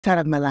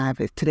Title of my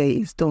life is today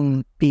is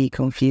don't be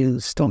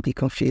confused. Don't be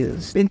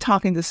confused. Been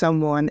talking to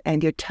someone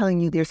and they're telling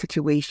you their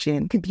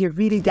situation could be a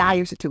really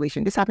dire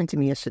situation. This happened to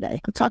me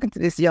yesterday. I'm talking to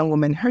this young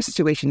woman. Her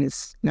situation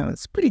is,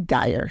 it's pretty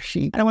dire.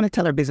 I don't want to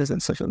tell her business on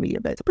social media,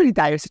 but it's a pretty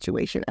dire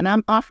situation. And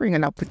I'm offering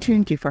an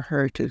opportunity for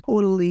her to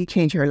totally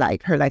change her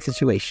life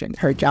situation,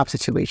 her job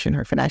situation,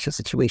 her financial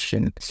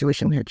situation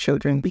with her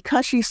children.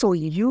 Because she's so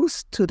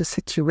used to the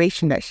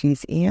situation that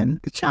she's in,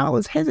 the child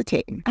was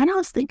hesitating. And I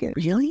was thinking,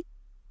 really?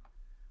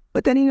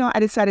 But then, I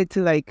decided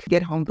to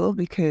get humble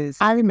because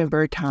I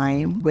remember a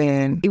time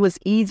when it was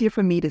easier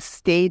for me to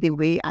stay the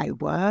way I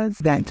was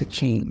than to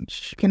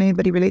change. Can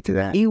anybody relate to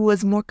that? It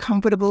was more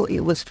comfortable.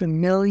 It was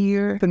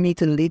familiar for me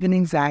to live in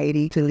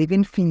anxiety, to live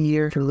in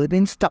fear, to live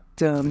in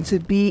stuckdom, to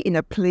be in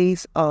a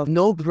place of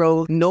no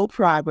growth, no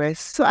progress.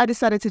 So I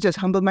decided to just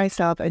humble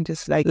myself and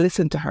just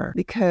listen to her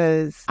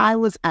because I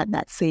was at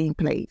that same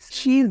place.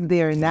 She's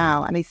there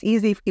now. And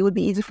it would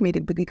be easy for me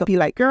to be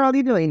like, girl,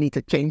 you really need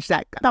to change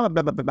that. Blah,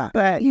 blah, blah, blah, blah.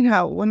 But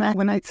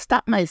when I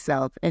stopped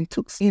myself and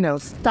took,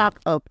 stock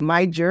of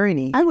my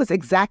journey, I was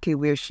exactly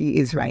where she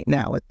is right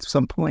now at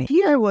some point.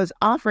 Here was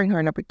offering her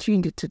an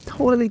opportunity to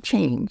totally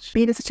change,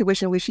 be in a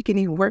situation where she can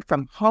even work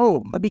from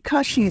home. But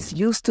because she's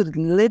used to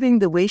living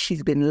the way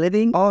she's been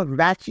living, all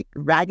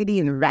raggedy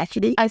and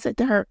ratchety, I said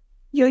to her,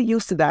 you're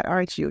used to that,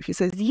 aren't you? She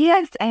says,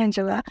 yes,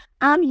 Angela,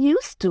 I'm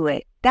used to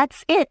it.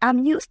 That's it. I'm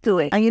used to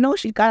it. And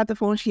she got off the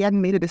phone. She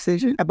hadn't made a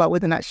decision about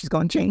whether or not she's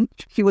going to change.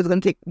 She was going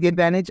to take the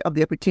advantage of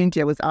the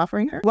opportunity I was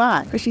offering her.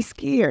 Why? Because she's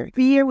scared.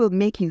 Fear will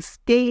make you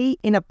stay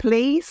in a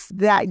place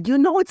that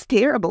it's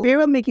terrible. Fear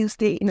will make you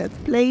stay in a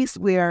place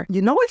where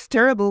it's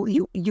terrible.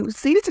 You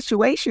see the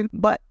situation,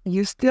 but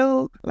you're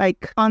still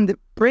on the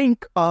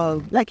brink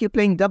of you're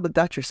playing double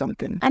dutch or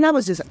something. And I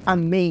was just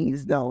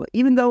amazed though.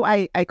 Even though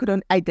I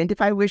couldn't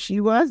identify where she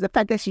was, the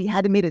fact that she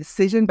hadn't made a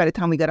decision by the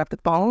time we got off the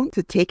phone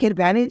to take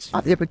advantage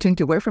of the opportunity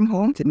to work from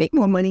home, to make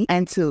more money,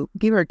 and to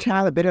give her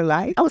child a better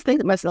life. I was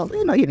thinking to myself,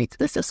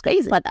 this is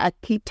crazy. But I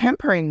keep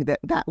tempering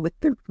that with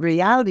the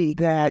reality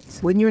that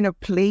when you're in a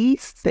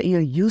place that you're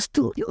used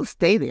to, you'll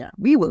stay there.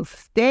 We will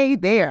stay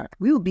there.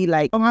 We will be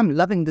like, oh, I'm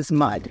loving this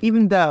mud.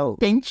 Even though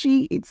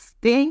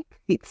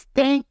it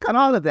stank and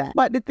all of that.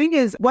 But the thing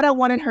is, what I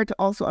wanted her to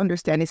also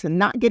understand is to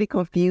not get it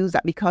confused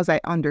that because I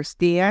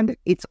understand,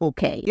 it's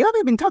okay. You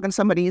ever been talking to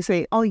somebody and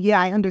say, oh yeah,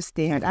 I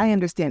understand.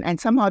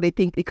 And somehow they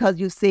think because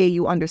you say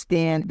you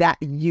understand that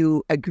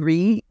you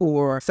agree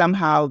or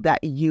somehow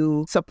that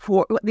you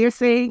support what they're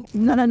saying.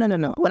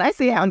 No. When I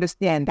say I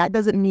understand, that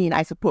doesn't mean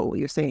I support what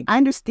you're saying. I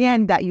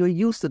understand that you're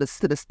used to the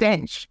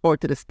stench or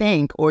to the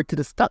stank or to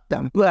the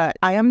stuckdom, but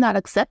I am not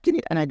accepting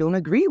it and I don't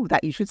agree with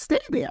that. You should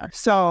stay there.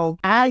 So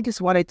I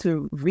just wanted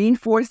to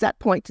reinforce that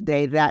point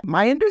today that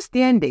my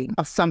understanding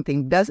of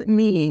something doesn't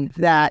mean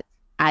that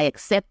I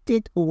accept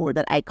it or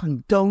that I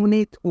condone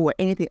it or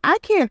anything. I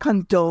can't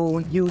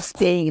condone you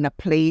staying in a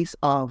place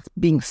of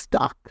being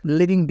stuck,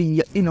 living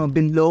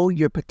below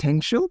your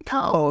potential.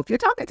 No, if you're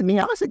talking to me,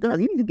 I would say, girl,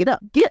 you need to get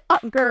up. Get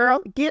up,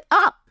 girl. Get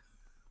up.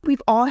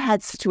 We've all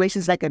had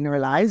situations in our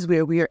lives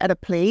where we're at a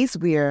place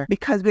where,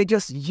 because we're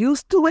just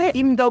used to it,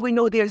 even though we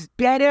know there's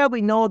better,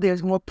 we know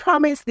there's more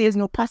promise, there's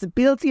no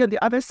possibility on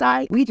the other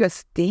side, we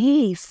just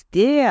stay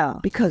still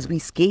because we're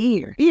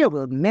scared. It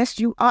will mess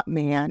you up,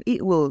 man.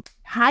 It will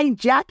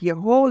hijack your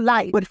whole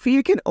life. But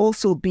fear can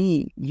also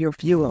be your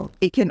fuel.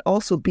 It can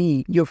also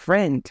be your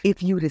friend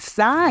if you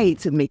decide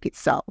to make it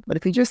so. But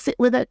if you just sit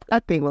with it,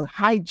 that thing will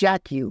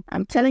hijack you.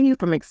 I'm telling you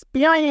from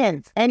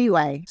experience.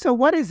 Anyway, so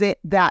what is it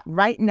that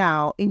right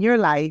now in your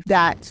life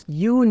that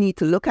you need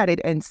to look at it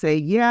and say,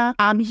 yeah,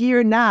 I'm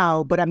here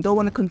now, but I don't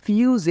want to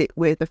confuse it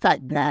with the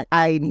fact that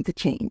I need to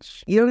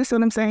change. You understand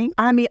what I'm saying?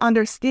 I may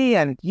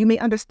understand. You may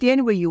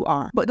understand where you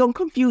are, but don't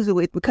confuse it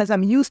with because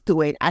I'm used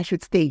to it, I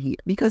should stay here.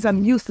 Because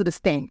I'm used to the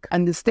stink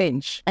and the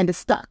stench and the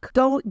stuck.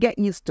 Don't get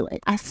used to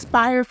it.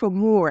 Aspire for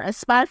more,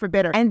 aspire for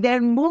better, and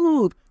then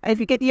move. And if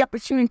you get the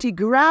opportunity,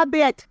 grab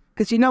it.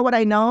 Because you know what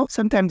I know?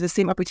 Sometimes the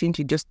same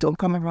opportunity just don't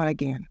come around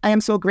again. I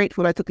am so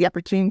grateful I took the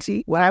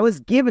opportunity when I was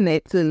given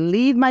it to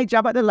leave my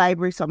job at the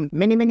library some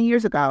many, many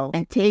years ago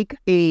and take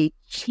a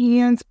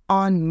chance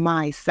on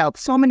myself.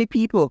 So many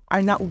people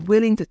are not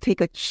willing to take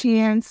a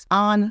chance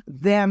on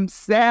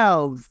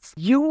themselves.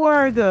 You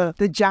are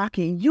the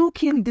jockey. You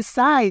can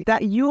decide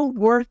that you're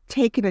worth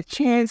taking a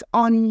chance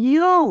on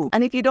you.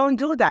 And if you don't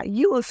do that,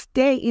 you will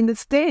stay in the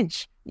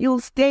stench. You'll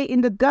stay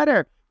in the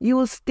gutter. You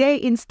will stay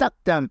in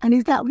stuckdom. And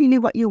is that really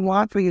what you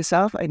want for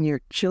yourself and your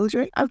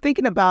children? I'm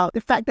thinking about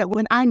the fact that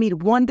when I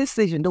made one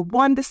decision, the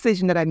one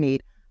decision that I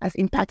made has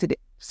impacted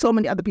so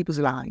many other people's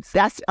lives.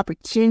 That's the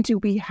opportunity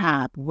we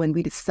have when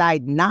we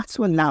decide not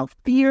to allow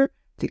fear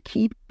to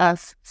keep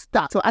us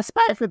stuck. So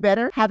aspire for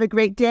better. Have a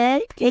great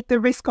day. Take the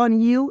risk on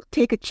you.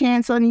 Take a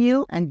chance on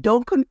you. And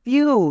don't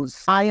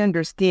confuse I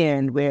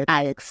understand with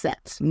I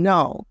accept.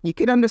 No, you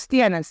can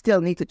understand and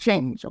still need to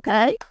change,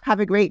 okay? Have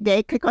a great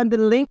day. Click on the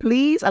link,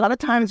 please. A lot of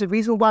times the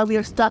reason why we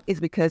are stuck is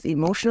because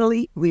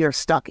emotionally we are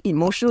stuck.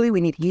 Emotionally,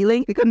 we need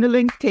healing. Click on the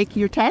link. Take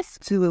your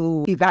test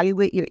to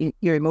evaluate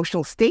your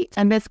emotional state.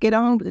 And let's get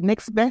on with the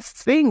next best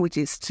thing, which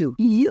is to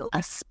heal,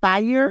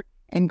 aspire,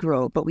 and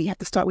grow. But we have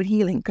to start with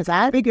healing, because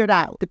I figured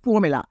out the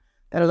formula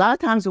that a lot of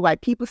times why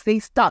people stay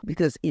stuck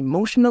because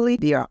emotionally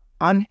they are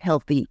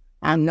unhealthy.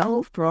 I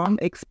know from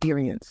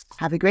experience.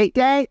 Have a great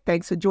day.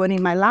 Thanks for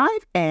joining my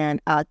live,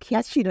 and I'll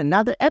catch you in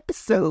another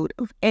episode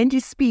of Angie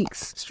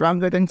Speaks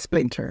Stronger Than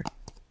Splinter.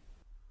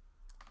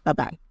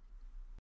 Bye-bye.